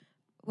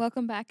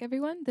Welcome back,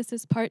 everyone. This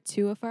is part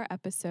 2 of our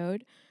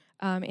episode.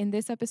 In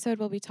this episode,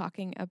 we'll be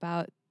talking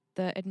about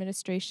the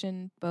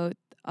administration both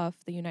of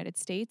the United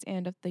States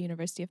and of the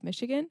University of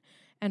Michigan,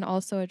 and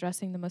also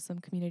addressing the Muslim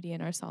community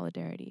and our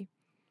solidarity.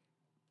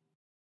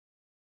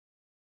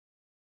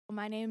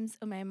 My name's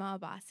Umaima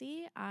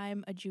Abbasi.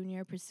 I'm a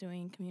junior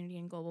pursuing community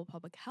and global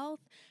public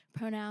health.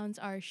 Pronouns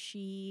are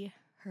she,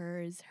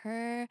 hers,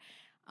 her.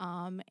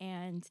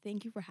 And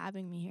thank you for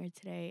having me here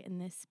today in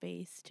this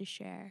space to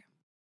share.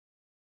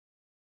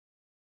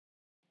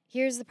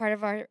 Here's the part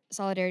of our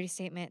solidarity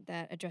statement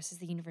that addresses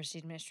the university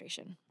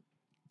administration.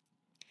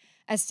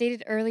 As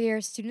stated earlier,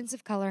 students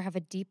of color have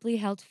a deeply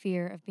held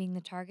fear of being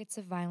the targets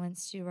of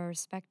violence due to our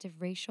respective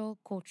racial,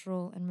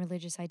 cultural, and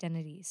religious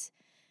identities.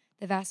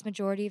 The vast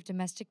majority of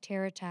domestic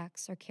terror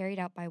attacks are carried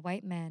out by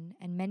white men,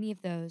 and many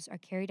of those are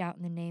carried out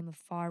in the name of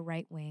far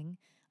right wing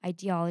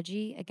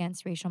ideology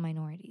against racial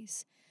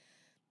minorities.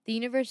 The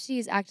university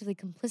is actively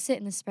complicit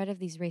in the spread of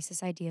these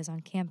racist ideas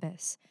on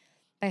campus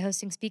by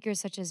hosting speakers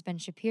such as Ben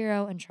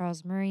Shapiro and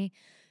Charles Murray,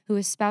 who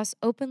espouse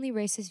openly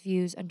racist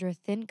views under a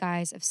thin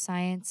guise of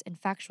science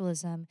and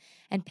factualism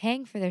and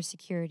paying for their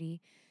security.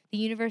 The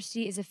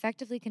university is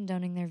effectively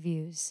condoning their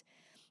views.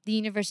 The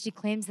university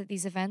claims that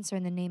these events are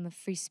in the name of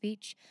free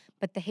speech,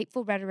 but the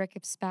hateful rhetoric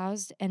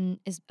espoused and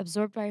is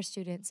absorbed by our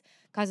students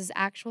causes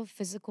actual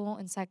physical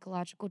and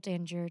psychological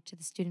danger to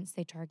the students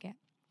they target.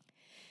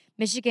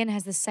 Michigan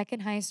has the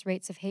second highest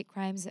rates of hate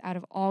crimes out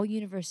of all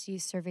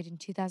universities surveyed in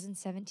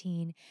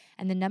 2017,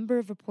 and the number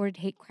of reported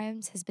hate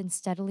crimes has been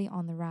steadily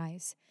on the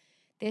rise.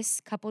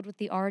 This, coupled with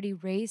the already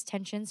raised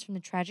tensions from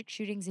the tragic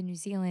shootings in New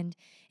Zealand,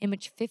 in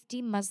which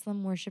 50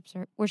 Muslim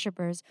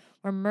worshippers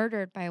were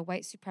murdered by a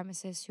white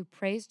supremacist who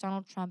praised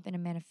Donald Trump in a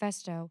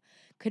manifesto,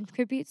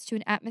 contributes to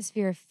an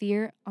atmosphere of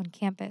fear on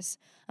campus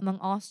among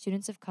all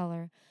students of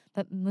color,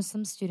 but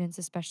Muslim students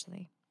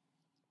especially.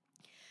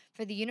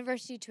 For the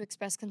university to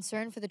express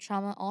concern for the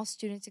trauma all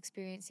students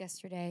experienced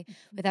yesterday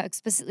without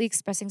explicitly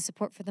expressing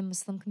support for the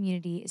Muslim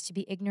community is to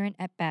be ignorant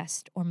at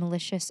best or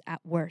malicious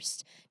at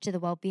worst to the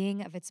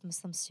well-being of its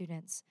Muslim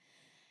students.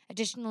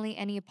 Additionally,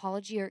 any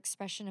apology or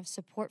expression of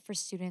support for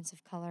students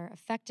of color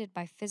affected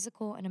by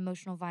physical and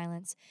emotional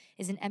violence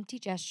is an empty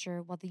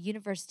gesture, while the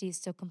university is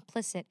still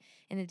complicit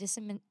in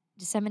the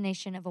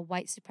dissemination of a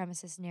white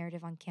supremacist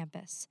narrative on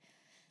campus.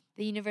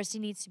 The university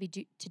needs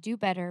to do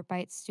better by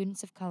its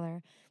students of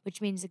color,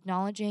 which means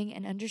acknowledging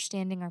and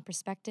understanding our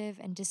perspective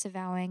and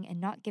disavowing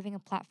and not giving a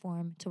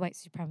platform to white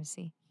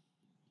supremacy.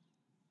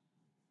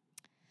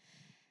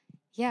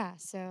 Yeah,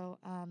 so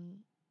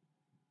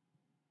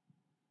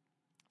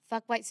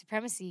fuck white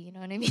supremacy, you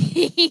know what I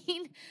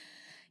mean?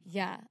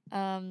 Yeah.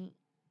 I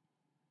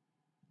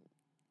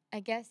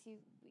guess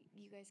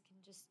you guys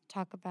can just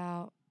talk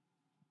about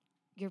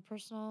your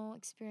personal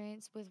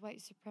experience with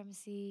white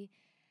supremacy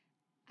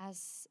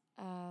as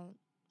a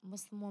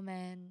Muslim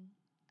woman,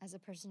 as a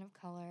person of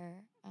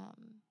color,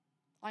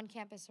 on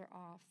campus or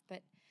off,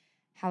 but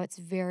how it's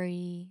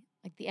very,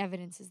 like, the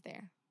evidence is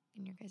there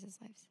in your guys'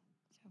 lives.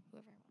 So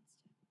whoever wants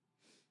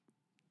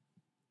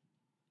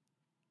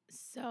to.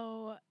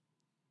 So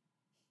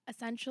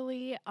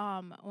essentially,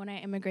 when I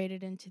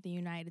immigrated into the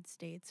United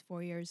States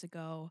 4 years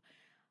ago,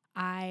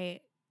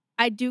 I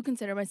I do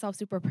consider myself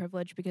super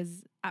privileged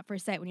because at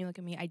first sight, when you look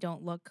at me, I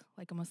don't look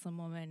like a Muslim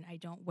woman. I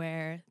don't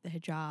wear the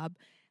hijab.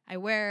 I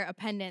wear a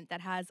pendant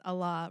that has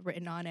Allah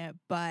written on it,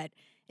 but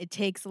it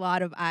takes a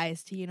lot of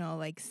eyes to,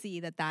 like see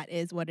that that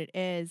is what it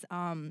is.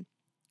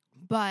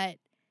 But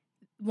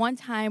one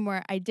time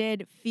where I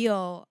did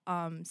feel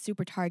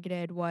super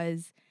targeted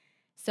was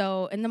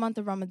so in the month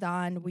of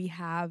Ramadan, we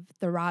have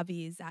the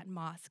ravis at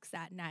mosques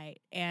at night,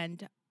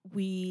 and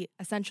we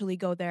essentially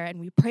go there and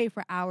we pray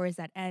for hours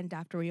at end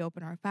after we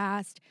open our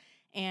fast.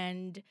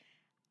 And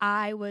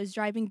I was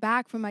driving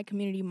back from my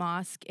community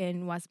mosque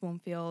in West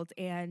Bloomfield,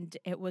 and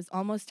it was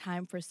almost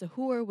time for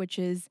suhoor, which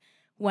is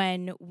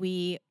when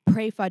we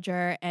pray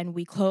Fajr and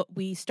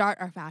we start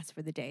our fast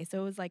for the day.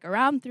 So it was like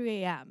around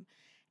 3 a.m.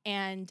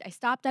 And I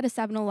stopped at a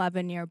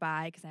 7-Eleven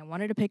nearby because I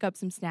wanted to pick up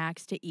some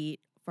snacks to eat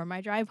for my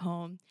drive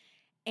home.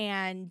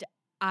 And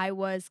I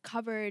was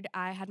covered,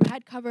 I had my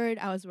head covered,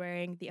 I was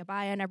wearing the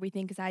abaya and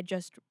everything because I had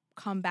just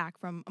come back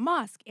from a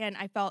mosque, and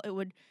I felt it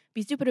would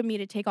be stupid of me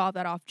to take all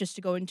that off just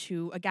to go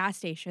into a gas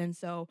station.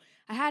 So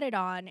I had it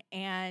on,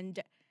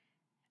 and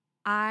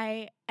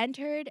I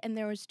entered, and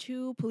there was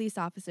two police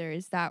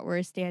officers that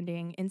were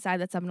standing inside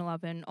that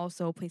 7-Eleven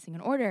also placing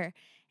an order.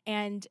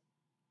 And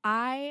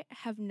I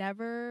have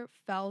never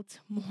felt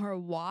more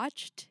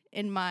watched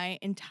in my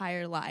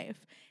entire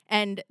life.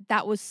 And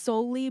that was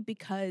solely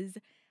because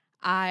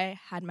I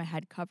had my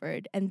head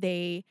covered, and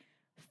they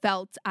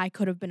felt I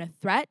could have been a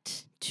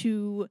threat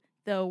to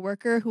the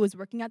worker who was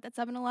working at that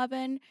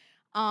 7-Eleven.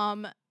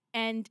 Um,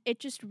 and it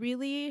just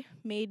really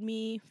made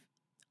me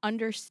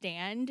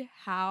understand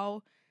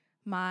how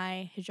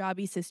my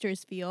hijabi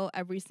sisters feel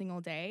every single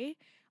day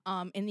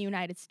in the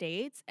United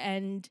States.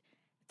 And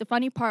the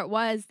funny part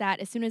was that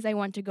as soon as I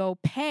went to go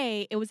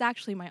pay, it was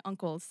actually my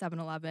uncle's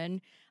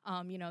 7-Eleven.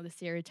 The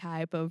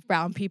stereotype of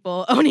brown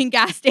people owning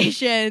gas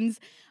stations.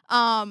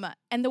 And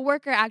the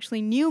worker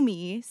actually knew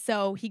me,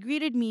 so he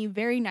greeted me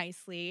very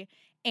nicely,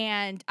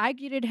 and I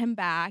greeted him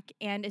back.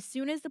 And as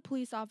soon as the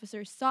police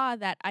officer saw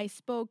that I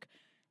spoke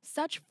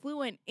such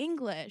fluent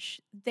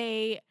English,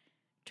 I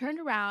turned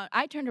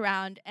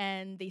around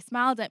and they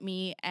smiled at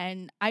me,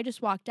 and I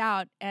just walked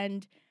out,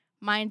 and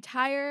my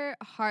entire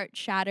heart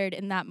shattered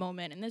in that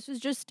moment. And this was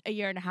just a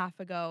year and a half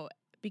ago,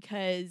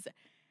 because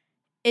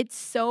it's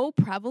so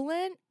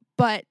prevalent,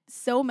 but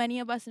so many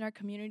of us in our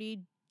community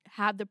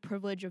have the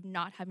privilege of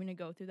not having to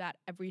go through that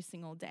every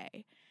single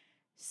day.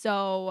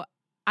 So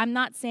I'm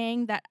not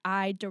saying that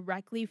I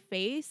directly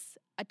face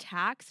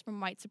attacks from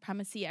white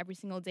supremacy every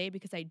single day,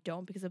 because I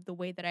don't, because of the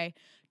way that I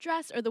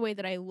dress or the way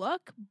that I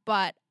look,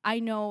 but I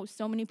know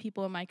so many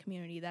people in my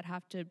community that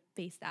have to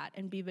face that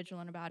and be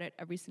vigilant about it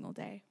every single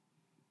day.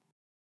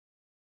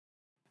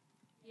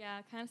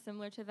 Yeah, kind of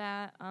similar to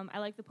that. I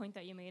like the point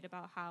that you made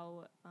about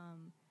how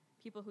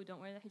people who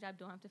don't wear the hijab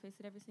don't have to face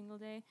it every single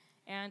day.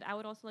 And I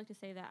would also like to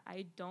say that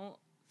I don't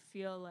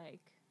feel like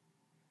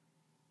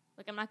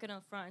I'm not going to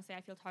front and say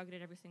I feel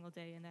targeted every single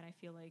day and that I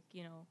feel like,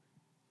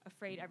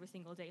 afraid every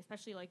single day,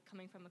 especially like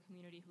coming from a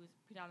community who's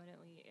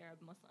predominantly Arab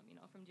Muslim,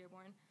 from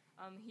Dearborn.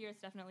 Here it's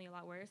definitely a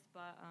lot worse,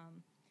 but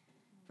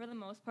for the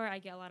most part, I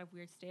get a lot of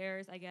weird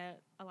stares. I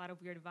get a lot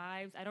of weird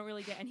vibes. I don't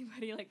really get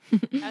anybody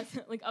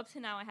up to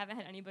now, I haven't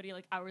had anybody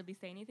like outwardly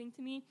say anything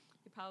to me.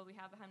 They probably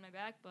have behind my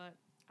back, but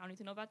I don't need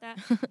to know about that.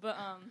 But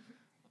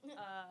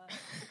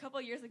a couple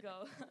of years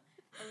ago,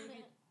 or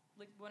maybe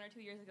like 1 or 2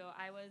 years ago,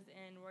 I was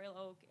in Royal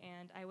Oak,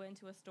 and I went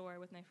into a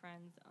store with my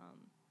friends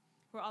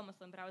who are all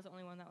Muslim, but I was the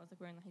only one that was like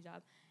wearing the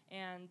hijab.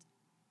 And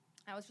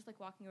I was just like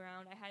walking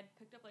around. I had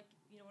picked up like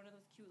one of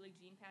those cute like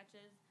jean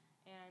patches,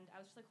 and I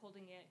was just like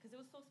holding it because it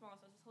was so small.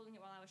 So I was just holding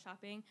it while I was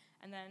shopping,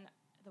 and then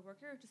the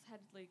worker just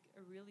had like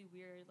a really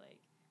weird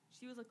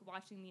she was like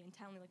watching me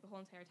intently like the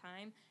whole entire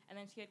time, and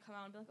then she had come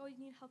out and be like, "Oh,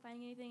 you need help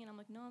finding anything?" And I'm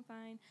like, "No, I'm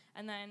fine."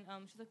 And then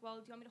she's like, "Well,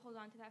 do you want me to hold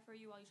on to that for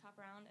you while you shop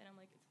around?" And I'm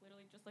like, "It's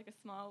literally just like a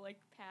small like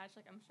patch.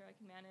 Like I'm sure I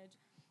can manage."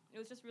 It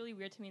was just really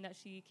weird to me that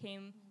she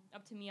came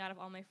up to me out of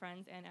all my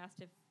friends and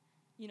asked if,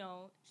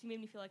 she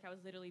made me feel like I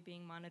was literally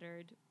being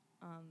monitored,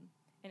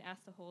 and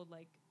asked to hold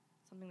like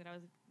something that I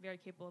was very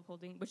capable of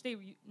holding, which they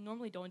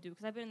normally don't do,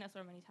 because I've been in that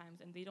store many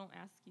times and they don't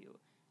ask you,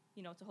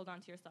 to hold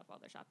on to your stuff while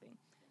they're shopping.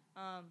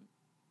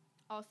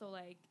 Also,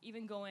 like,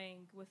 even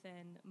going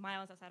within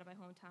miles outside of my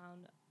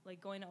hometown,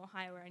 like going to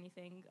Ohio or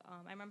anything,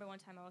 I remember one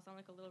time I was on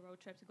like a little road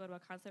trip to go to a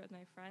concert with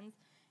my friends,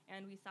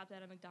 and we stopped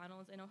at a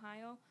McDonald's in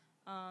Ohio,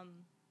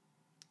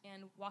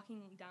 and walking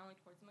down like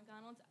towards the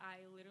McDonald's,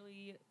 I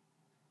literally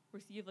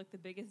received like the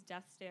biggest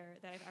death stare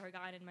that I've ever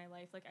gotten in my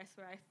life. Like, I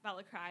swear I felt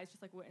like her eyes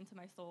just like went into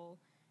my soul,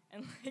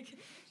 and like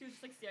she was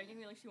just like staring at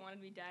me like she wanted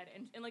me dead,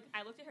 and like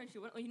I looked at her and she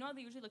wouldn't, like, how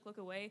they usually like look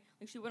away,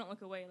 like she wouldn't look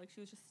away, like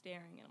she was just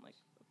staring, and I'm like,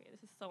 okay,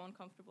 this is so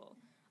uncomfortable.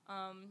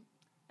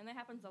 And that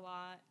happens a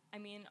lot. I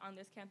mean, on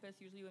this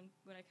campus, usually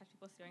when I catch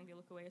people staring, they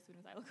look away as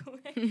soon as I look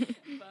away.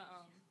 But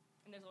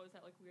and there's always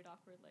that like weird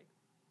awkward like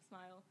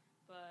smile.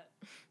 But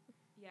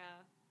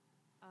yeah,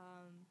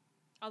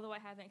 although I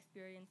haven't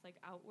experienced like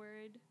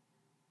outward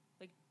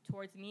like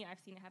towards me, I've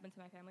seen it happen to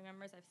my family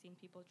members. I've seen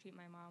people treat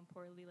my mom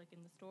poorly like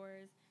in the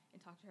stores and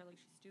talk to her like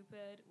she's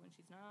stupid when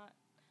she's not.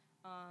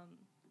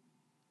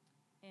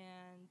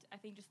 And I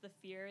think just the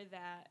fear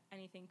that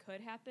anything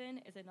could happen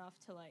is enough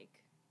to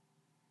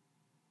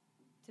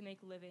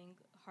make living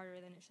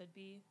harder than it should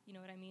be. You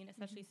know what I mean?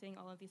 Especially seeing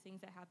all of these things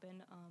that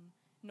happen,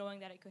 knowing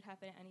that it could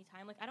happen at any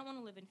time. Like, I don't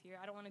want to live in fear.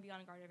 I don't want to be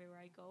on guard everywhere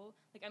I go.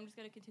 Like, I'm just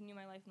going to continue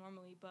my life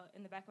normally, but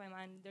in the back of my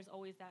mind, there's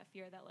always that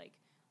fear that, like,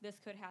 this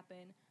could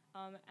happen.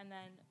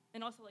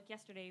 And also, like,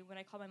 yesterday, when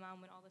I called my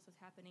mom when all this was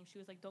happening, she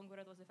was like, don't go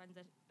to those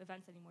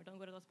events anymore. Don't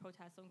go to those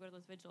protests. Don't go to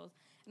those vigils.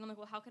 And I'm like,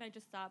 well, how can I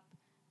just stop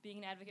being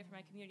an advocate for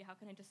my community? How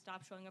can I just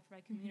stop showing up for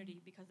my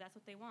community? Because that's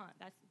what they want.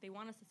 They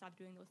want us to stop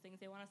doing those things.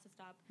 They want us to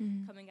stop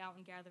coming out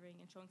and gathering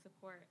and showing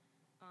support.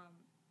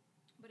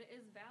 But it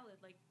is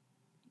valid. Like,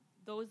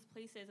 those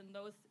places and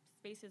those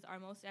spaces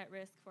are most at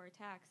risk for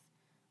attacks.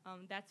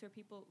 That's where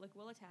people like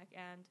will attack.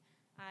 And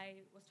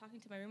I was talking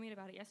to my roommate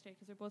about it yesterday,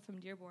 because we're both from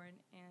Dearborn,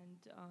 and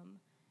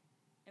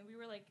we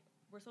were like,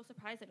 we're so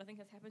surprised that nothing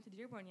has happened to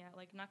Dearborn yet.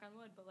 Like, knock on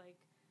wood, but like,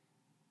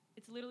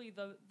 it's literally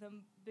the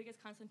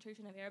biggest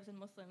concentration of Arabs and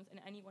Muslims in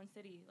any one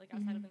city, like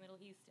outside of the Middle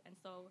East. And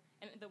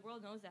the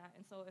world knows that.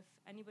 And so if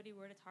anybody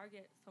were to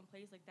target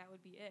someplace, like, that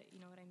would be it.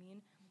 You know what I mean?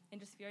 And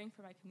just fearing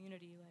for my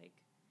community, like,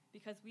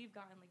 because we've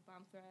gotten like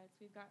bomb threats.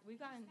 We've gotten.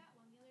 Got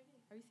one the other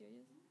day. Are you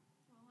serious?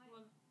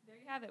 Well, there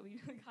you have it.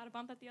 We got a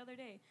bomb threat the other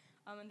day.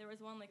 And there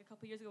was one like a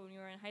couple years ago when we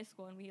were in high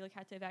school, and we like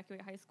had to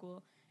evacuate high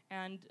school.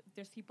 And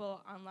there's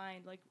people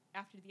online like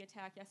after the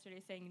attack yesterday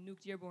saying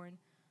nuke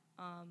Dearborn.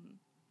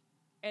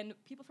 And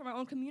people from our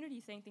own community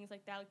saying things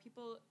like that. Like,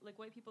 people, like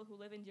white people who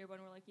live in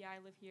Dearborn were like, yeah,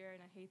 I live here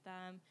and I hate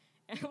them.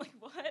 And I'm like,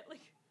 what?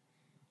 Like,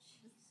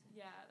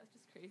 yeah, that's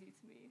just crazy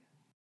to me.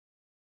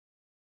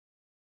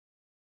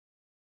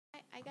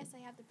 I guess I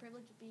have the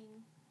privilege of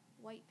being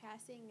white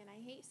passing, and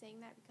I hate saying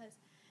that because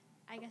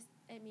I guess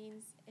it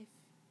means if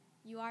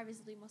you are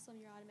visibly Muslim,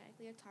 you're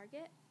automatically a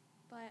target.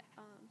 But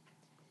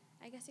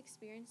I guess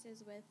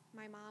experiences with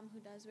my mom who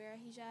does wear a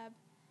hijab,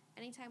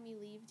 anytime we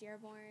leave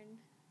Dearborn,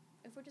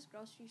 if we're just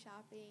grocery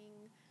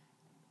shopping,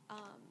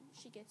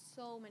 she gets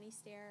so many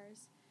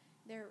stares.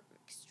 They're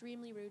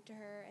extremely rude to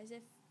her, as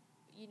if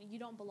you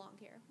don't belong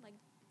here. Like,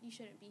 you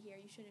shouldn't be here.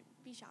 You shouldn't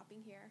be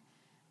shopping here.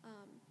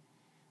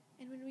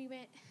 And when we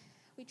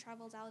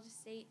traveled out of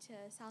state to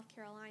South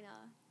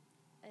Carolina.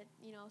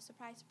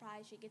 Surprise,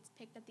 surprise, she gets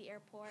picked at the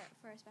airport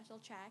for a special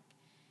check.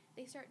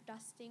 They start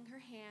dusting her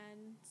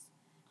hands.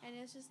 And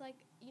it's just like,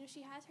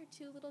 she has her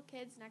 2 little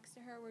kids next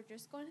to her. We're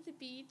just going to the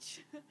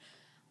beach.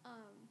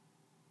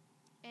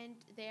 And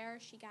there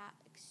she got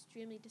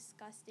extremely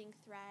disgusting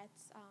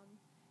threats.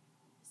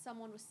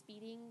 Someone was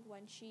speeding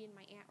when she and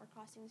my aunt were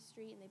crossing the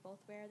street, and they both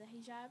wear the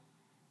hijab.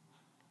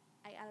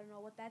 I don't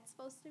know what that's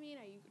supposed to mean.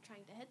 Are you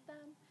trying to hit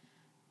them?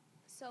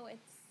 So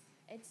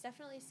it's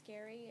definitely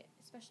scary,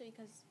 especially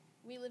because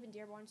we live in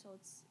Dearborn, so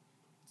it's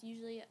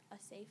usually a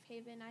safe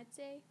haven, I'd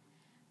say.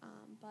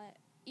 But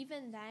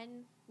even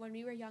then, when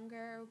we were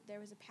younger, there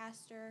was a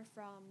pastor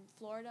from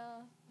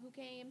Florida who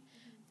came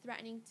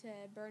threatening to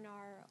burn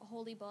our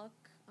holy book.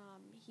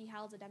 He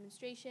held a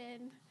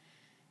demonstration,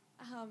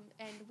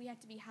 and we had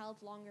to be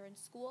held longer in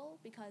school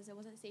because it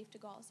wasn't safe to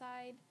go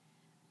outside.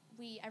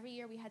 Every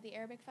year we had the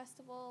Arabic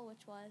festival,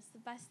 which was the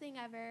best thing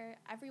ever.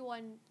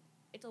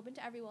 It's open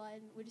to everyone.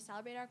 We just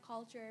celebrate our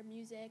culture,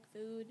 music,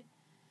 food.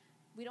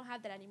 We don't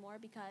have that anymore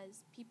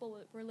because people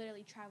were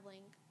literally traveling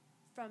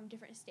from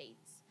different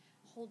states,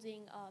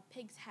 holding a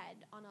pig's head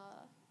on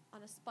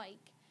a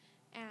spike,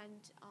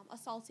 and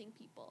assaulting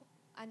people.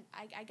 And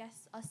I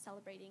guess us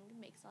celebrating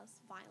makes us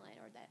violent,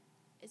 or that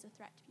is a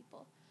threat to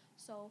people.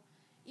 So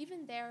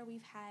even there,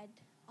 we've had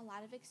a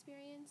lot of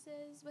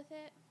experiences with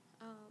it,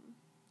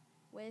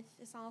 with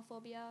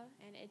Islamophobia,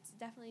 and it's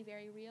definitely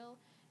very real.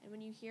 And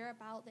when you hear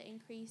about the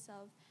increase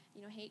of,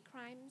 hate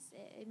crimes,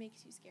 it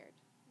makes you scared.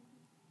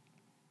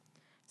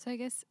 So I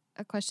guess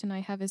a question I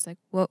have is, like,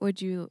 what would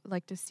you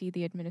like to see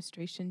the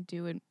administration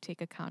do and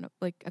take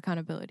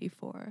accountability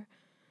for?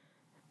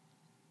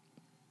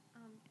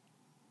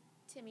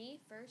 To me,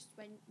 first,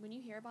 when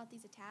you hear about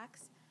these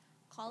attacks,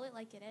 call it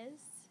like it is.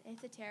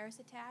 It's a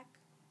terrorist attack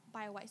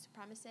by a white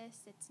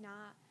supremacist. It's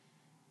not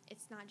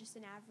just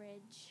an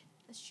average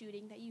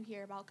shooting that you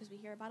hear about, because we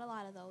hear about a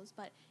lot of those,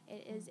 but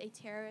it is a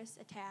terrorist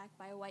attack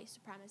by a white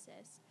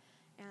supremacist,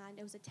 and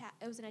it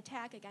was an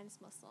attack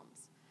against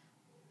Muslims.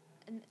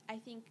 And I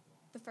think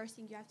the first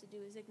thing you have to do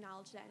is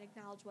acknowledge that and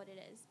acknowledge what it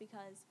is,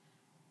 because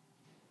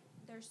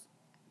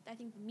I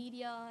think the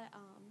media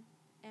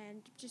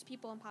and just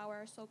people in power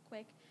are so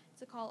quick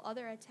to call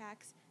other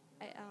attacks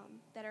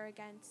that are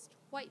against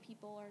white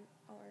people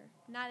or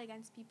not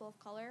against people of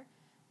color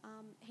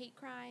hate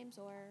crimes,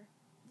 or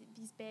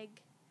these big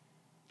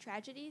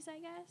tragedies, I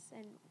guess,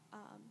 and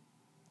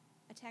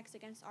attacks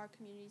against our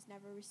communities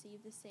never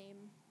receive the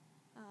same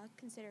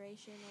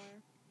consideration,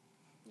 or,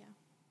 yeah.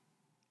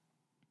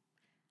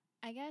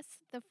 I guess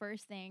the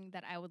first thing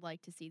that I would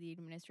like to see the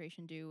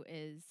administration do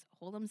is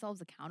hold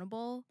themselves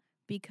accountable,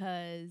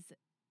 because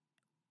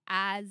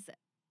as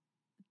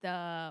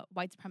the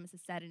white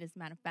supremacist said in his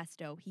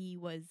manifesto, he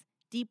was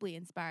deeply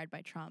inspired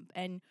by Trump.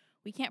 And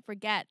we can't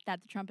forget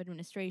that the Trump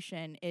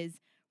administration is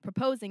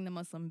proposing the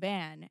Muslim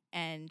ban,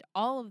 and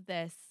all of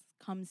this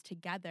comes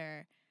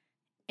together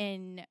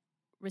in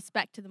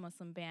respect to the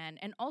Muslim ban.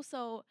 And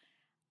also,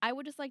 I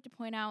would just like to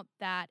point out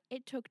that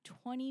it took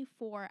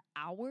 24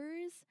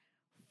 hours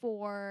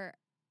for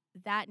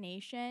that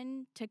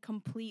nation to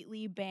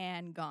completely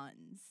ban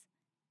guns.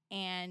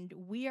 And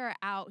we are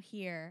out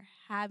here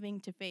having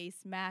to face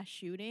mass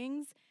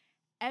shootings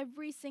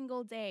every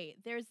single day.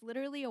 There's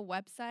literally a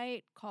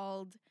website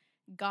called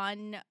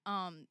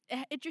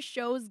it just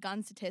shows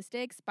gun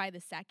statistics by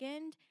the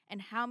second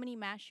and how many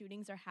mass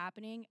shootings are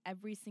happening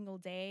every single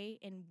day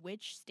in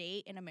which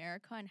state in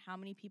America and how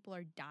many people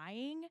are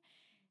dying.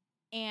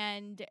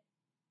 And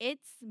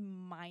it's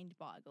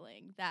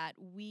mind-boggling that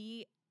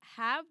we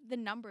have the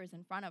numbers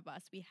in front of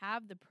us. We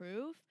have the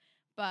proof,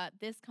 but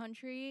this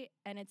country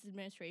and its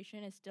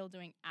administration is still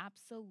doing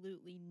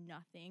absolutely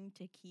nothing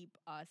to keep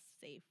us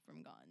safe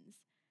from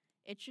guns.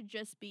 It should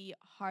just be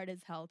hard as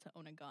hell to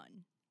own a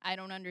gun. I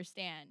don't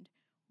understand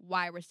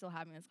why we're still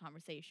having this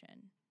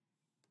conversation.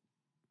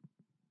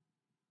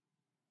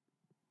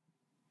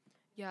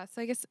 Yeah,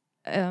 so I guess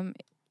the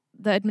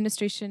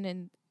administration,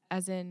 and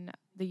as in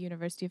the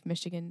University of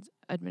Michigan's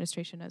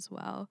administration as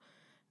well.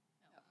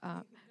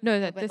 No,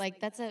 that But this, like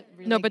that's a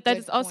really no, but that good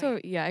is also,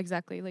 point. yeah,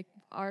 exactly. Like,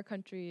 our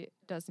country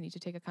does need to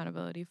take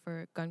accountability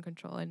for gun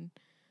control, and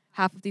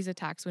half of these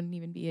attacks wouldn't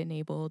even be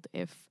enabled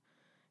if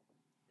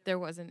there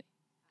wasn't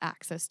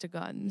access to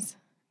guns.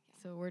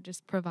 So we're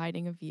just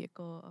providing a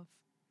vehicle of,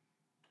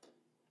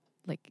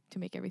 like, to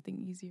make everything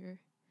easier.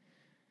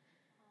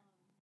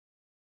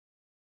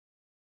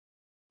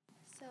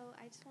 So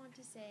I just wanted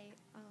to say,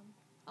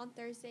 on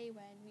Thursday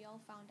when we all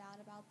found out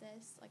about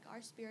this, like,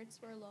 our spirits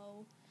were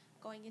low.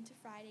 going into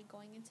Friday,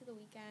 going into the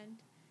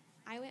weekend.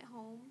 I went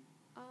home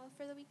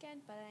for the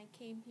weekend, but I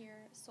came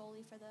here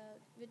solely for the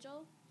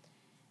vigil.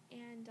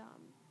 And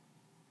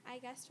I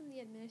guess from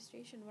the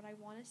administration, what I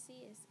want to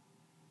see is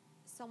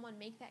someone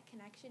make that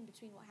connection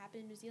between what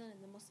happened in New Zealand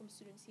and the Muslim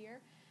students here.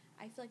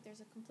 I feel like there's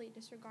a complete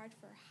disregard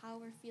for how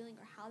we're feeling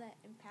or how that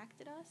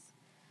impacted us.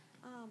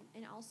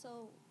 And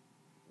also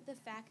the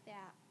fact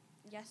that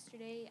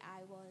yesterday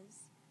I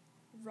was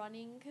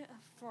running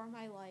for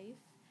my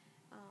life,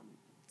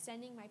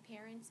 sending my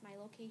parents my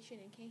location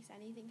in case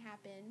anything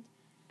happened,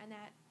 and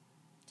that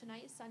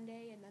tonight is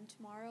Sunday, and then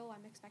tomorrow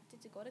I'm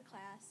expected to go to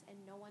class, and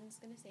no one's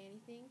going to say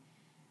anything.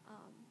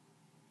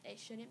 It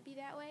shouldn't be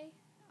that way,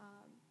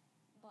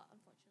 but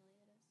unfortunately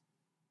it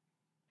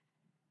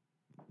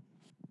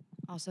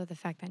is. Also, the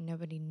fact that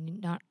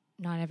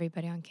not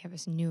everybody on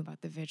campus knew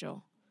about the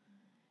vigil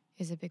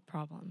is a big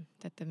problem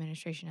that the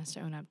administration has to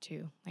own up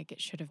to. Like,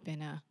 it should have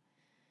been an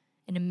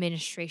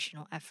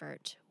administrational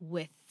effort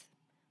with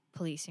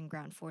police and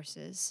ground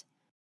forces.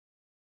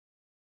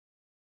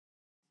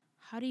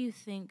 How do you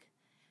think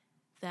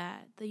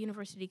that the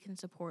university can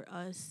support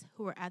us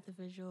who are at the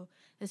vigil,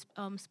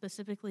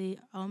 specifically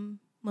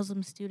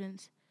Muslim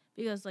students?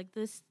 Because like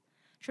this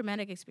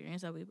traumatic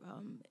experience that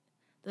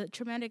the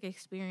traumatic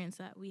experience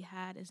that we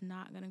had is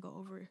not gonna go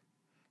over,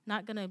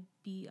 not gonna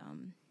be,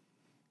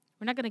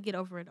 we're not gonna get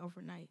over it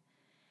overnight.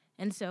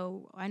 And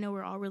so I know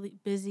we're all really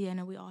busy. I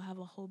know we all have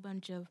a whole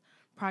bunch of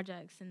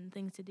projects and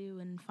things to do,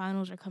 and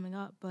finals are coming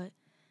up. But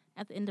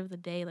at the end of the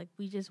day, like,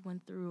 we just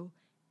went through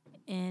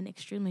an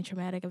extremely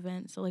traumatic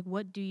event. So, like,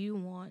 what do you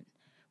want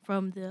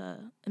from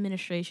the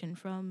administration,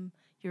 from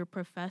your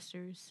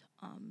professors,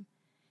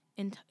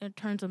 in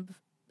terms of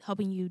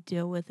helping you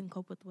deal with and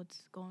cope with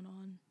what's going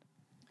on?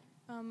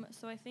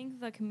 So I think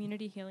the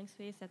community healing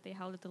space that they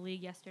held at the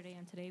league yesterday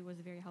and today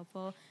was very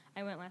helpful.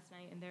 I went last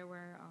night, and there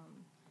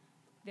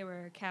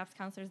were CAPS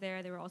counselors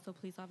there. There were also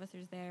police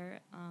officers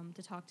there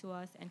to talk to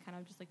us and kind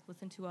of just like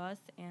listen to us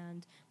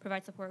and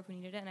provide support if we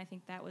needed it. And I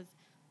think that was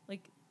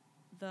like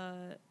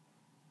the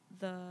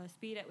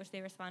speed at which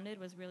they responded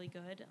was really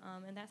good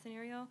in that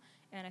scenario.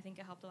 And I think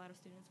it helped a lot of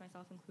students,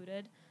 myself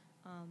included.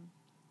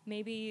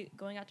 Maybe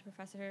going out to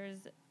professors,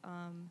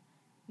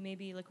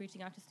 maybe like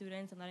reaching out to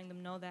students and letting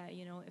them know that,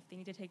 you know, if they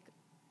need to take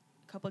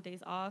a couple of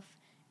days off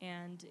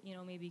and, you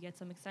know, maybe get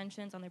some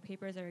extensions on their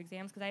papers or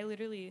exams. Because I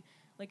literally,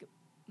 like,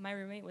 my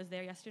roommate was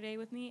there yesterday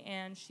with me,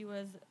 and she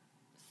was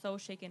so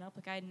shaken up.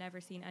 Like, I had never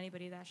seen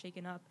anybody that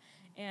shaken up.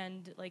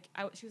 And, like,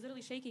 she was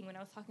literally shaking when I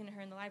was talking to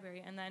her in the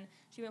library. And then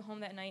she went home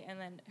that night, and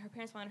then her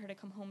parents wanted her to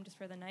come home just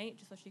for the night,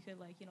 just so she could,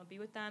 like, you know, be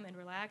with them and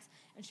relax.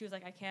 And she was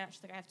like, I can't.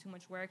 She's like, I have too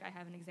much work. I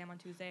have an exam on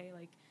Tuesday.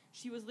 Like,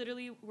 she was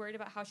literally worried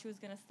about how she was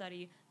going to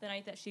study the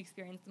night that she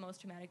experienced the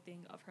most traumatic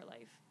thing of her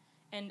life.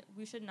 And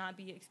we should not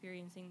be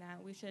experiencing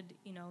that. We should,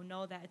 you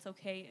know that it's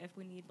okay if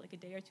we need, like, a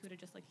day or two to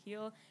just, like,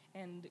 heal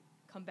and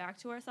come back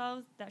to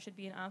ourselves. That should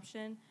be an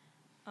option.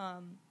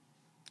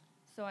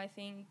 So I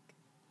think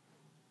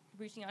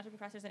reaching out to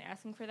professors and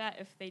asking for that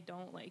if they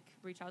don't, like,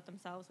 reach out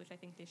themselves, which I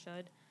think they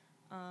should.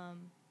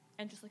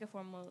 And just, like, a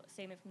formal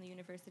statement from the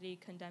university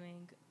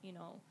condemning, you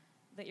know,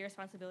 the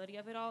irresponsibility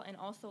of it all, and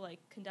also, like,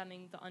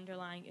 condemning the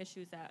underlying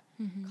issues that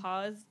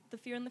caused the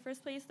fear in the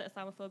first place, the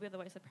Islamophobia, the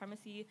white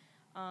supremacy,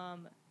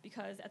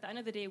 because at the end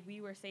of the day,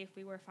 we were safe,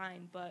 we were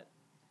fine, but,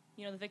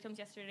 you know, the victims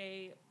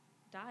yesterday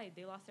died.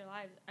 They lost their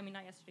lives. I mean,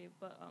 not yesterday,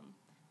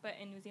 but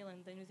in New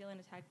Zealand, the New Zealand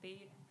attack,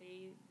 they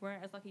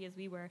weren't as lucky as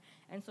we were,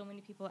 and so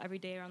many people every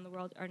day around the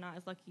world are not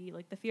as lucky.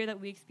 Like, the fear that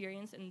we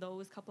experienced in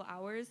those couple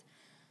hours,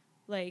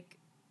 like,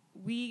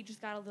 we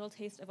just got a little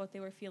taste of what they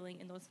were feeling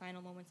in those final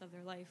moments of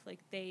their life. Like,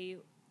 they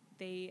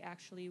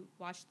actually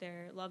watched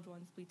their loved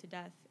ones bleed to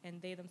death,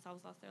 and they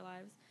themselves lost their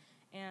lives.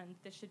 And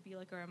this should be,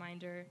 like, a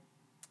reminder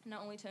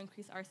not only to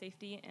increase our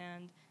safety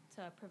and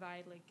to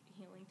provide, like,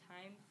 healing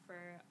time for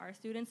our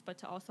students, but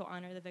to also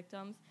honor the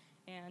victims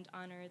and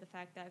honor the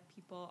fact that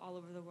people all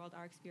over the world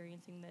are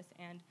experiencing this.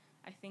 And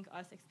I think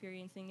us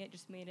experiencing it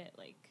just made it,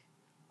 like,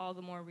 all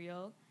the more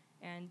real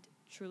and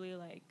truly,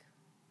 like,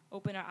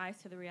 open our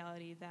eyes to the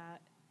reality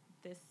that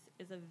this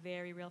is a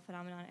very real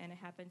phenomenon, and it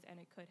happens, and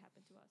it could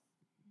happen to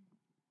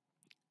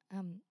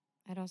us.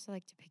 I'd also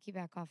like to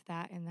piggyback off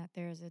that, and that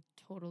there's a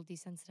total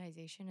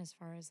desensitization as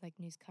far as, like,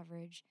 news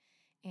coverage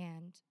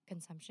and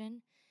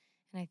consumption.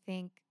 And I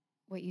think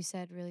what you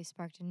said really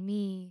sparked in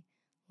me,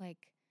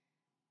 like,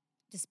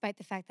 despite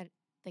the fact that,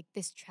 like,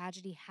 this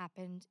tragedy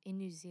happened in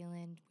New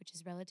Zealand, which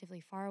is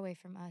relatively far away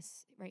from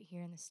us right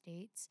here in the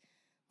States,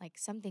 like,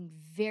 something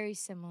very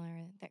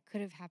similar that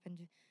could have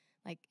happened,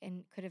 like,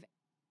 and could have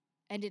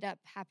ended up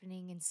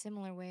happening in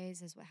similar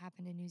ways as what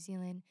happened in New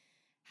Zealand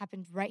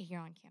happened right here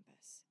on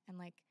campus. And,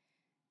 like,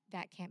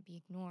 that can't be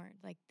ignored.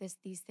 Like,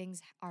 these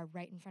things are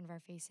right in front of our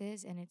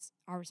faces, and it's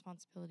our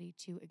responsibility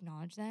to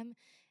acknowledge them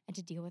and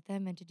to deal with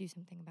them and to do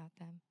something about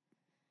them.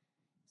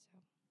 So,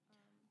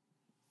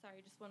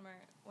 sorry, just one more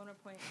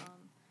point.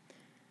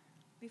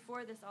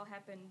 Before this all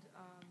happened,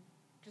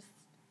 just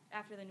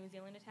after the New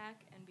Zealand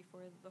attack and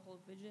before the whole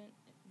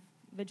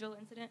vigil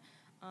incident,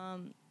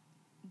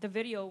 the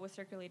video was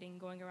circulating,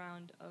 going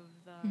around of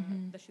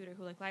the shooter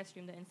who like live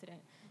streamed the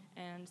incident,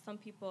 and some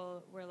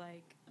people were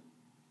like,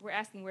 we're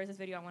asking, where's this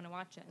video? I want to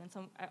watch it. And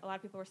then a lot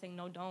of people were saying,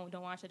 no, don't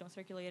watch it, don't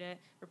circulate it,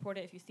 report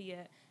it if you see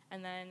it.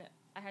 And then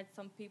I had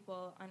some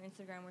people on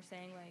Instagram were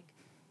saying like,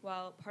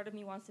 well, part of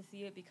me wants to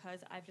see it because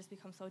I've just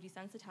become so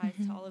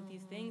desensitized to all of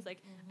these things.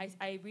 Like,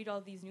 I read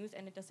all these news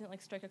and it doesn't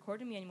like strike a chord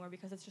to me anymore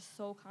because it's just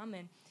so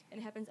common and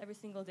it happens every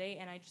single day,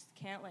 and I just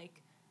can't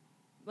like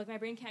my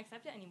brain can't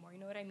accept it anymore. You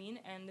know what I mean?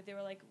 And they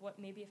were like, what?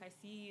 Maybe if I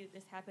see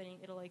this happening,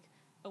 it'll like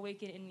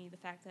awaken in me the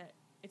fact that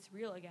it's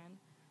real again.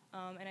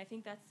 And I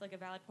think that's like a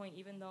valid point,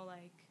 even though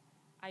like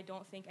I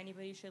don't think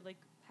anybody should like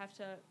have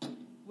to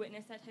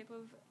witness that type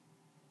of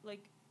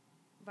like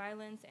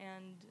violence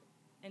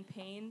and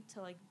pain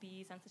to like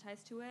be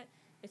sensitized to it.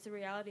 It's a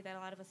reality that a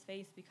lot of us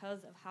face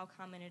because of how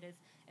common it is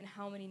and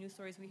how many news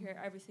stories we hear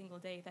every single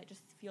day that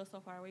just feel so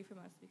far away from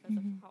us because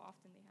of how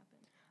often they happen.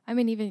 I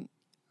mean, even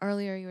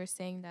earlier you were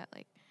saying that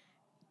like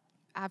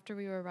after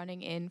we were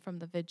running in from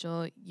the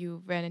vigil,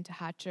 you ran into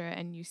Hatcher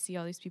and you see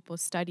all these people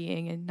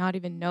studying and not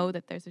even know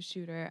that there's a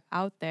shooter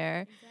out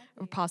there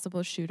or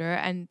possible shooter.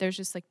 And there's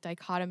just like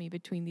dichotomy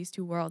between these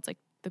two worlds, like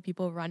the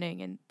people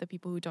running and the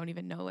people who don't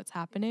even know what's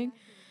happening.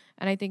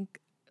 And I think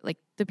like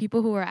the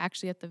people who were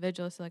actually at the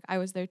vigil, so like I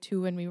was there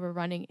too when we were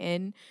running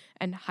in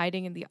and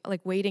hiding in the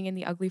like waiting in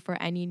the Ugly for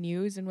any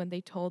news. And when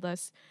they told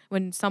us,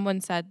 when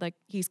someone said like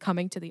he's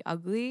coming to the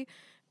Ugly,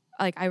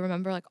 like I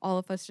remember like all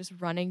of us just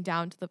running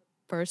down to the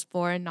first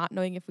floor and not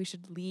knowing if we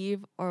should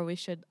leave or we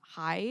should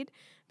hide,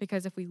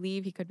 because if we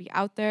leave he could be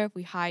out there, if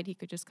we hide he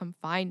could just come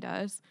find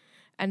us.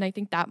 And I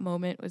think that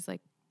moment was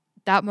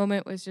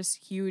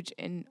just huge,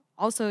 and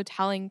also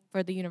telling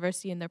for the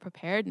university and their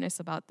preparedness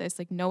about this.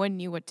 Like no one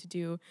knew what to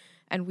do,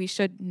 and we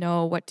should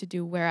know what to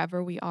do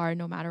wherever we are,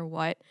 no matter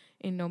what,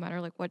 and no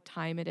matter like what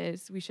time it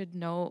is. We should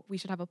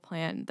have a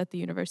plan that the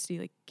university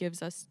like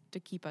gives us to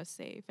keep us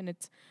safe. And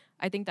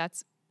I think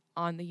that's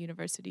on the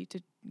university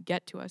to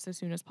get to us as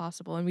soon as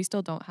possible, and we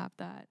still don't have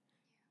that.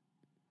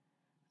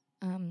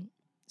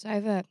 So I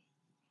have a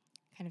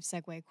kind of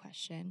segue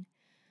question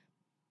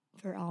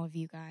for all of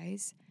you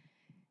guys.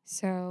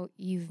 So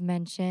you've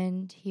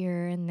mentioned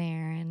here and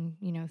there and,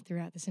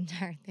 throughout this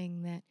entire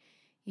thing that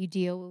you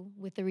deal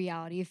with the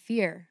reality of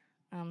fear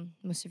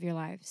most of your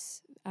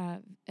lives,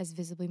 as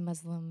visibly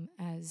Muslim,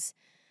 as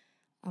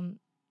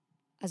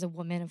a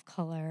woman of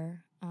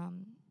color.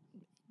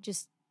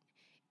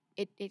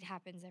 It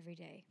happens every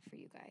day for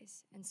you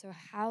guys. And so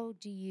how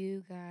do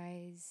you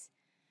guys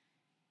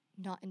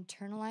not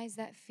internalize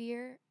that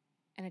fear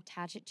and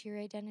attach it to your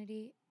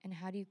identity? And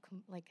how do you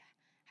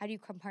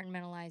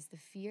compartmentalize the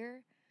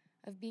fear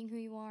of being who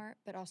you are,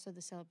 but also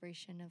the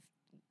celebration of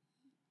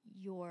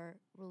your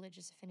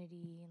religious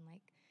affinity and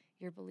like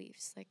your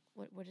beliefs? Like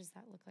what does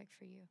that look like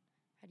for you?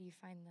 How do you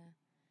find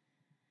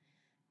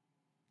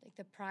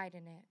the pride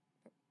in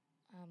it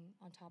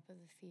on top of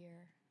the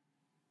fear?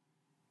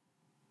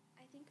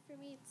 I think for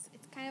me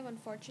it's kind of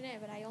unfortunate,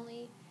 but I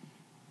feel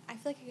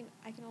like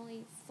I can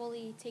only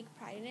fully take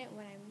pride in it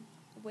when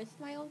I'm with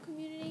my own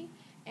community,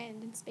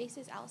 and in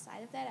spaces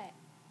outside of that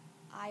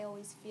I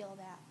always feel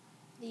that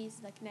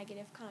these like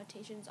negative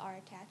connotations are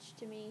attached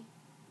to me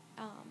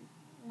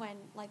when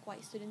like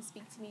white students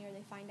speak to me or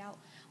they find out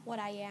what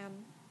I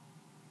am.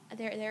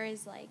 There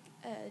is like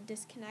a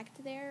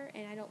disconnect there,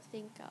 and I don't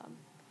think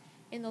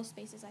in those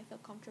spaces I feel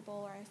comfortable,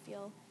 or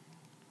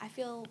I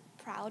feel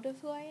proud of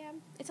who I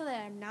am. It's not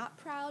that I'm not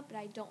proud, but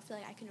I don't feel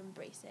like I can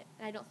embrace it,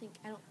 and I don't feel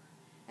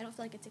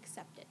like it's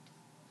accepted.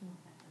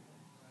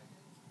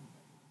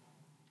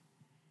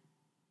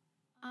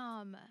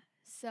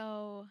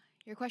 So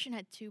your question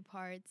had two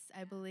parts,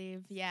 I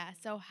believe. Yeah.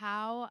 So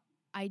how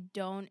I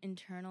don't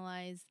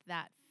internalize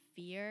that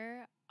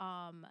fear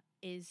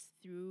is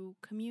through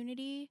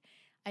community.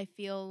 I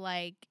feel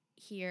like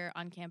here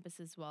on campus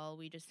as well,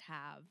 we just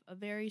have a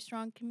very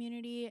strong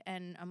community,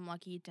 and I'm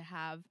lucky to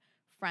have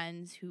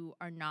friends who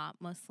are not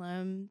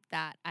Muslim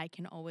that I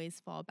can always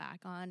fall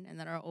back on and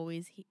that are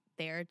always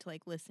there to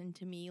like listen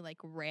to me like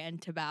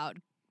rant about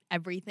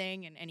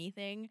everything and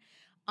anything.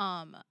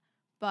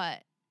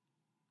 But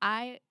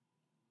I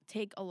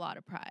take a lot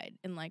of pride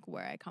in like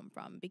where I come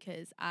from,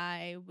 because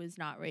I was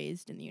not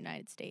raised in the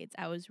United States.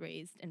 I was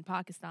raised in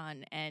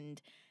Pakistan,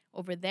 and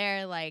over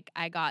there like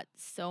I got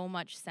so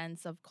much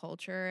sense of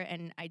culture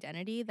and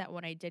identity that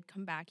when I did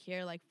come back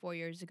here like 4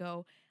 years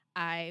ago,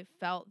 I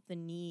felt the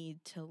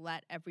need to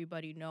let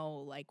everybody know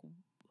like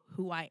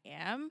who I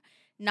am,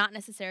 not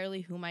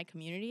necessarily who my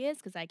community is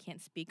because I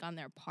can't speak on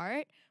their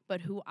part,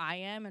 but who I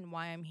am and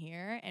why I'm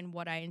here and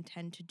what I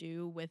intend to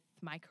do with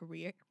my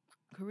career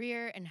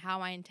and how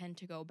I intend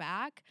to go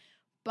back.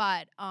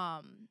 But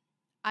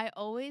I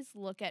always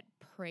look at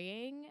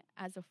praying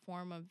as a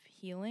form of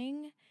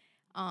healing,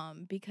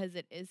 because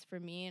it is for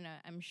me, and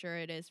I'm sure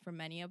it is for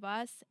many of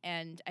us.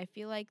 And I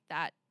feel like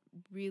that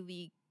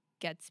really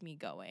gets me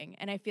going.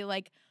 And I feel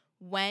like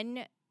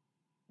when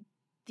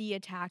the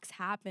attacks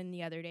happened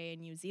the other day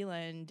in New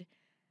Zealand,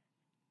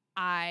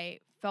 I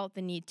felt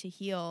the need to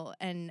heal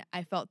and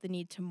I felt the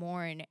need to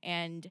mourn.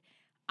 And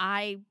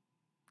I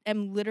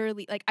am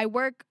literally like, I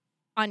work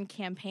on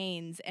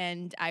campaigns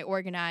and I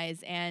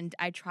organize and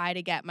I try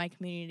to get my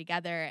community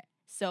together.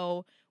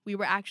 So we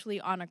were actually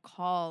on a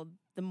call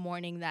the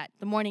morning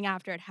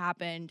after it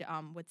happened,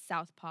 with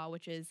Southpaw,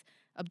 which is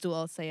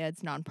Abdul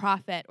Sayed's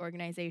nonprofit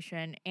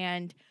organization,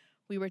 and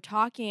we were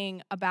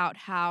talking about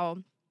how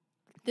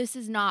this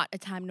is not a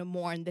time to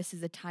mourn, this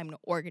is a time to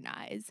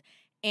organize.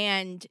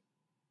 And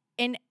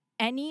in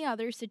any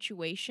other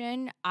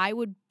situation, I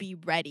would be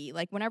ready.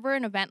 Like, whenever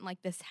an event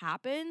like this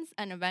happens,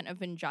 an event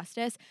of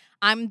injustice,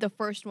 I'm the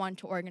first one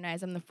to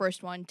organize. I'm the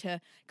first one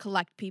to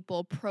collect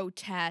people,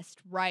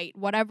 protest, write,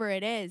 whatever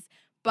it is.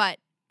 But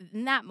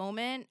in that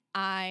moment,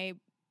 I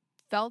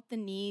felt the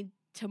need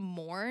to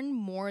mourn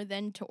more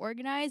than to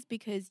organize,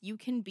 because you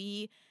can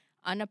be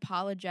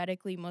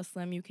unapologetically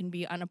Muslim, you can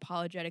be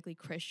unapologetically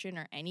Christian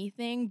or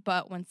anything,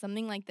 but when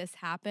something like this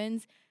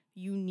happens,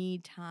 you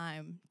need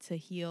time to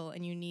heal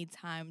and you need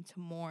time to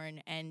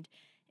mourn. And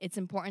it's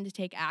important to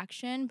take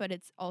action, but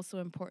it's also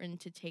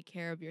important to take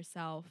care of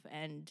yourself,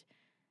 and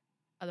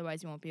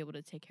otherwise you won't be able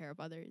to take care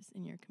of others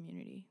in your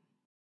community.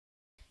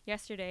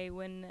 Yesterday,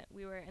 when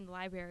we were in the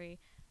library,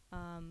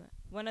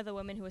 one of the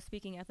women who was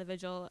speaking at the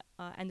vigil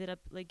ended up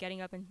like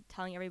getting up and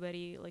telling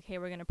everybody like, hey,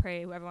 we're going to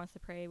pray, whoever wants to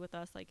pray with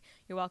us, like,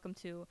 you're welcome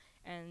to.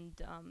 And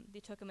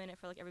they took a minute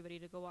for like everybody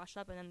to go wash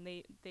up, and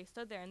then they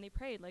stood there and they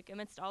prayed, like,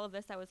 amidst all of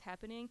this that was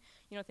happening,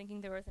 you know,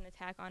 thinking there was an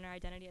attack on our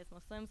identity as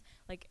Muslims.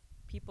 Like,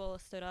 people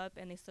stood up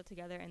and they stood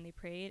together and they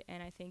prayed,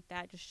 and I think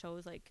that just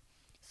shows like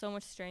so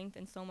much strength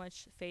and so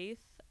much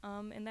faith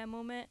in that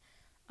moment.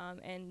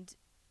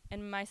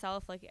 And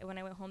myself, like, when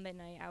I went home that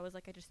night, I was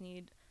like, I just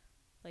need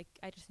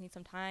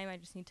some time. I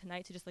just need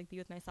tonight to just like be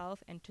with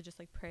myself and to just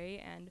like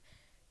pray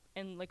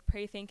and like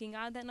pray thanking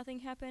God that nothing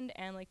happened,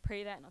 and like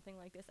pray that nothing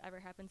like this ever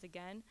happens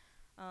again.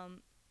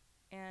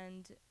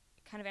 And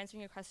kind of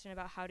answering your question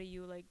about how do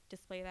you like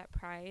display that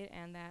pride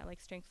and that like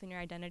strengthen your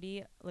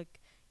identity,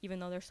 like, even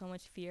though there's so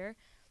much fear.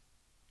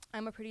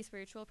 I'm a pretty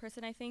spiritual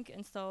person, I think,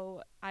 and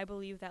so I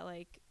believe that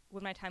like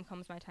when my time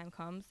comes,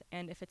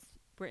 and if it's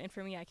written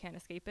for me, I can't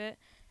escape it.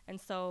 And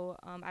so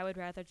I would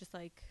rather just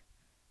like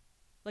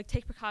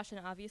take precaution,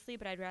 obviously,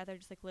 but I'd rather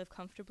just like live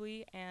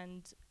comfortably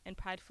and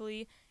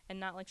pridefully, and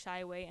not like shy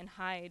away and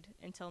hide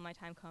until my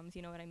time comes.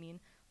 You know what I mean?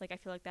 Like, I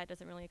feel like that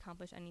doesn't really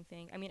accomplish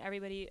anything. I mean,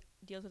 everybody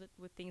deals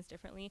with things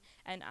differently,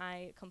 and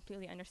I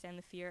completely understand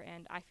the fear,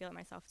 and I feel it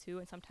myself too.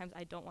 And sometimes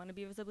I don't want to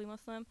be visibly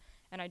Muslim,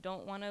 and I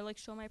don't want to like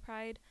show my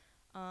pride.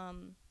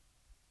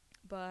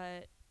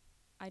 But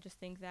I just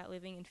think that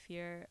living in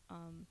fear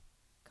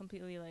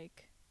completely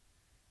like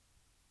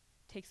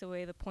takes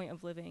away the point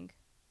of living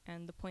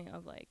and the point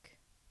of like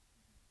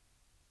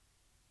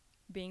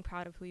being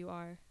proud of who you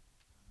are,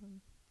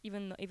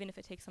 even if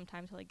it takes some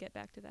time to like get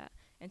back to that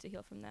and to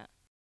heal from that.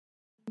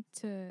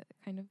 To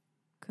kind of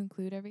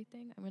conclude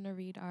everything, I'm going to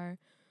read our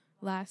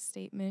last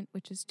statement,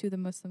 which is to the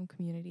Muslim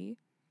community.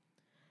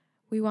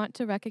 We want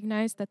to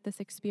recognize that this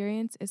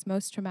experience is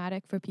most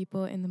traumatic for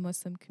people in the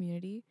Muslim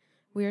community.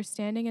 We are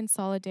standing in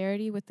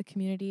solidarity with the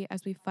community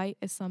as we fight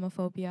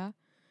Islamophobia.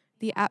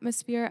 The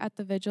atmosphere at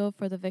the vigil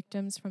for the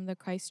victims from the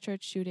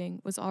Christchurch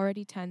shooting was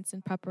already tense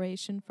in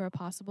preparation for a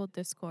possible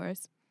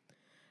discourse.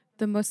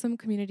 The Muslim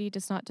community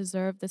does not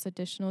deserve this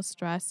additional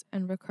stress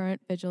and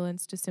recurrent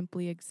vigilance to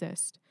simply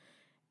exist.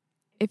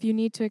 If you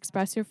need to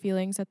express your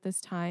feelings at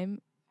this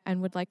time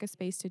and would like a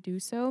space to do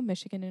so,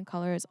 Michigan in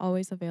Color is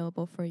always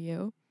available for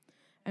you.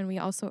 And we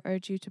also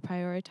urge you to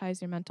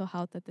prioritize your mental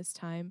health at this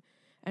time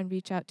and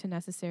reach out to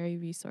necessary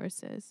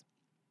resources.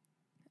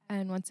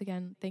 And once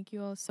again, thank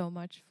you all so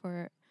much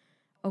for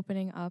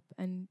opening up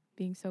and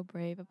being so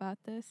brave about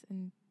this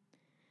and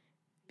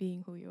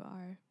being who you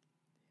are.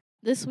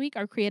 This week,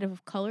 our creative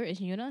of color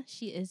is Yuna.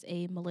 She is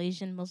a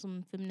Malaysian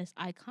Muslim feminist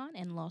icon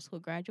and law school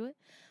graduate.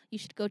 You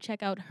should go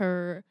check out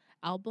her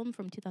album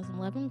from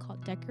 2011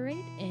 called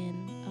Decorate,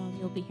 and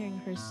you'll be hearing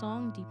her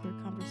song, Deeper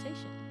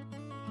Conversation.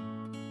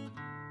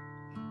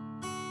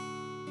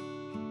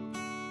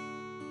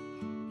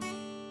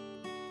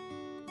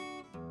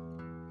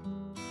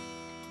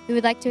 We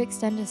would like to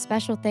extend a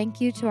special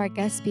thank you to our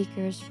guest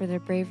speakers for their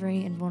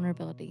bravery and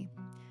vulnerability.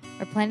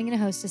 We're planning to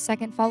host a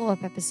second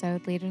follow-up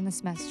episode later in the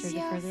semester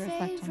to further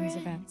reflect on these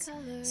events.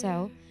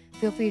 So,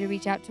 feel free to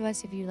reach out to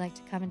us if you'd like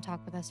to come and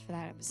talk with us for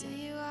that episode.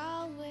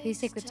 Please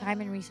take the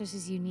time and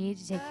resources you need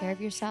to take care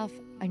of yourself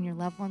and your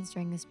loved ones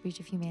during this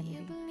breach of humanity.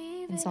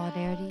 In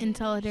solidarity. In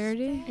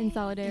solidarity. In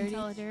solidarity. In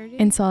solidarity.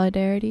 In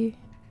solidarity.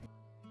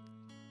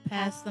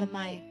 Pass the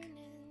mic.